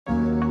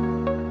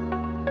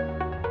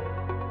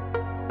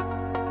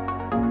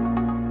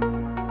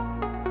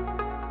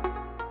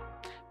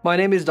My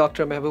name is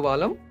Dr. Mahboob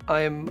Alam. I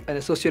am an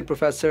associate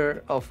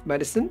professor of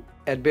medicine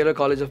at Baylor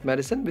College of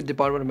Medicine with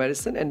Department of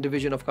Medicine and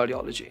Division of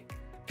Cardiology.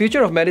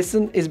 Future of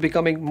medicine is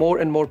becoming more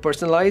and more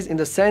personalized in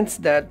the sense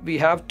that we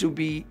have to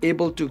be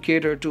able to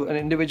cater to an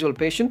individual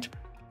patient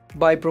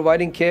by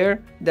providing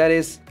care that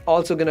is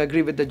also going to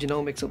agree with the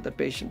genomics of the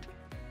patient.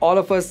 All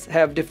of us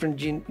have different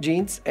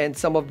genes, and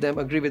some of them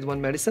agree with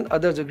one medicine,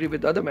 others agree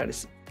with other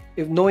medicine.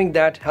 If knowing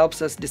that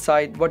helps us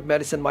decide what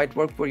medicine might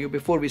work for you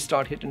before we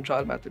start hit-and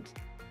trial methods.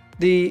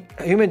 The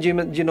human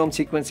genome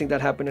sequencing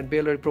that happened at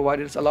Baylor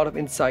provided us a lot of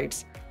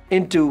insights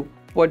into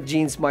what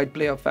genes might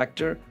play a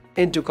factor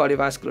into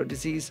cardiovascular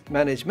disease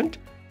management.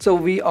 So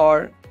we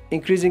are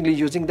increasingly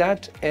using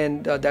that,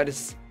 and that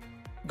is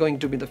going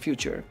to be the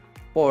future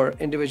for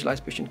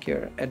individualized patient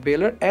care at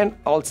Baylor and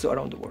also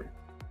around the world.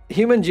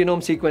 Human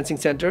Genome Sequencing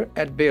Center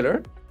at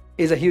Baylor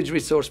is a huge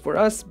resource for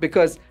us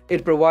because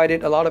it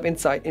provided a lot of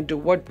insight into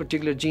what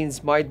particular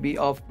genes might be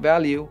of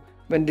value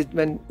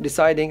when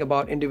deciding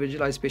about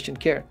individualized patient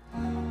care.